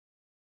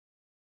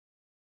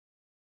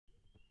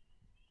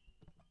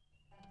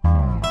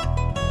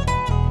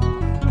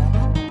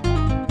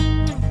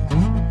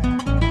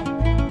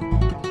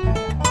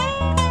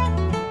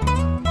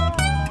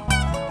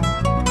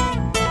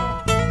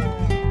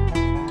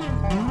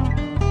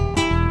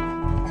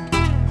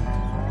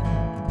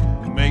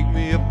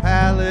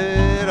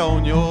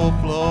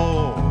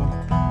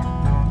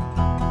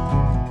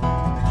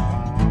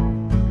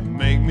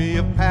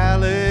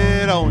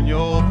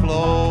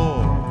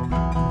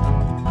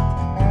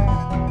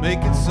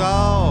Make it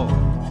soft,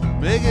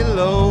 make it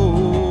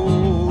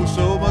low,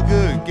 so my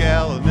good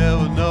gal will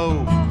never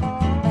know.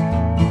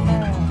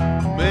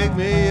 Make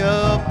me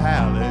a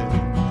pallet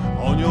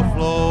on your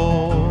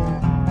floor.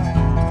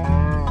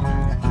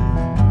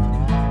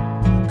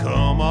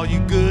 Come all you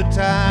good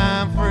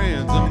time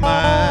friends of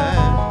mine.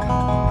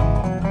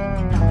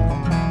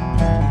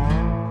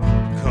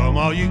 Come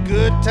all you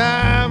good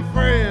time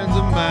friends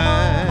of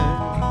mine.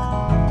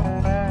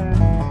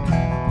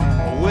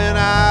 When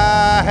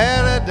I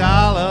had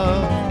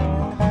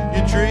 $1,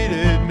 you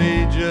treated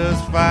me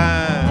just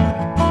fine.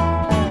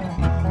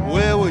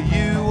 Where were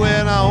you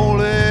when I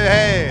only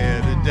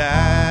had a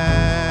dime?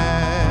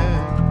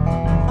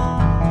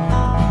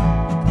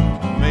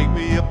 Make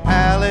me a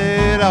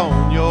pallet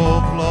on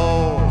your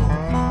floor.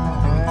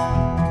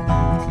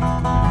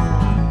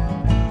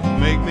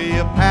 Make me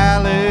a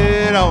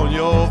pallet on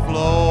your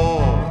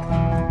floor.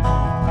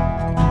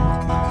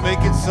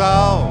 Make it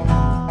soft,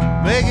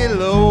 make it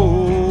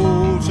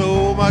low,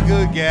 so my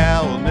good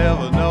gal will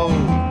never know.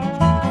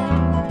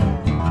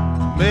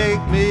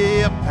 Make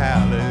me a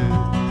pallet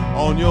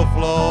on your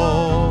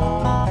floor.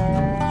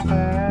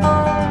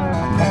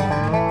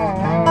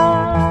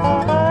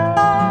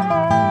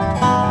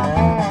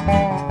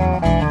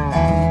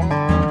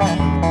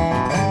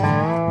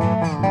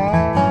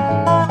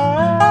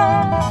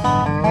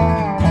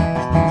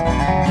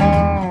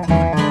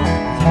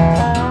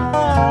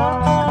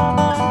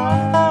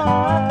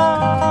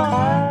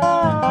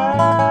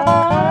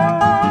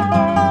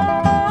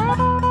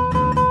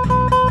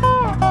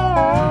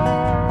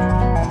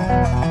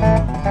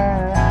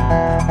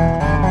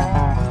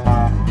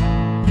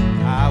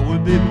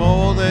 Be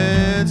more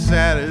than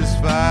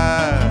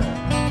satisfied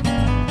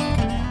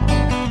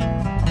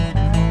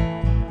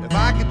if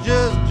I could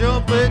just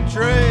jump a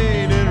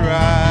train and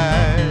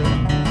ride.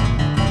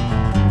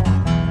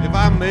 If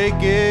I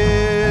make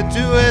it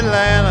to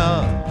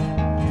Atlanta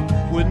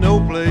with no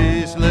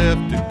place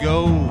left to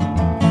go,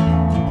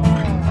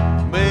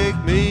 make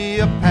me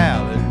a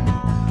pallet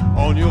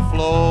on your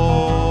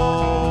floor.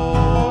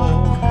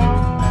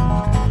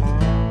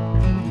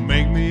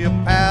 Make me a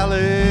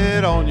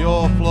pallet on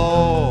your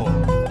floor.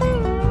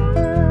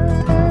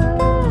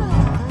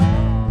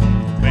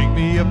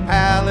 A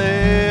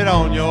pallet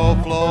on your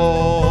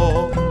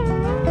floor.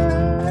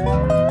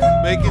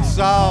 Make it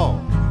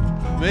soft,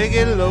 make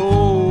it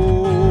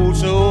low,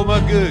 so my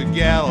good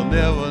gal will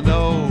never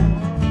know.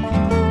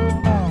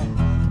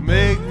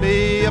 Make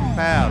me a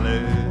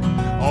pallet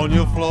on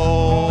your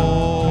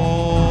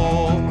floor.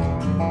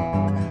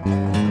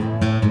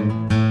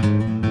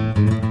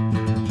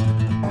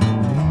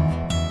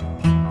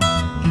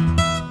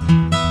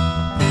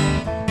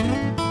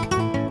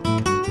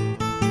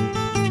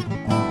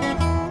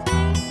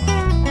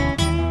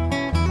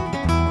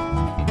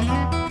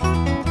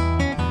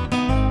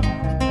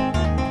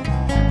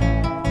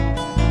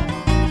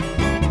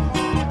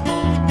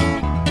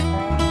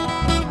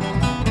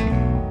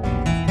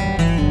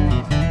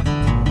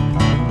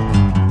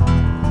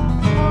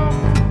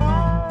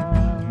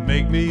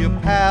 Make me a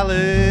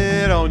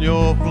pallet on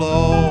your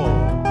floor.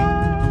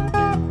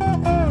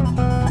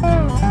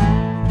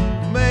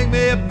 Make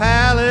me a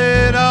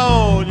pallet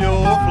on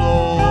your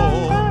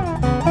floor.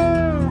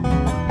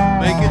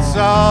 Make it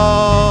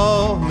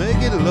soft,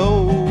 make it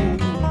low,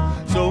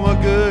 so my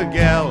good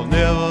gal will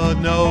never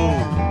know.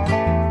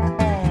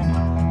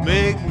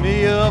 Make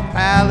me a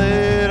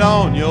pallet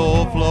on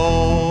your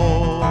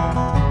floor.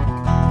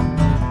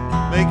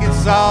 Make it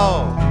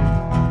soft,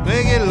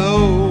 make it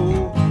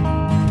low,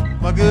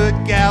 my good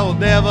gal will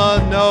never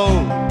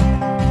know.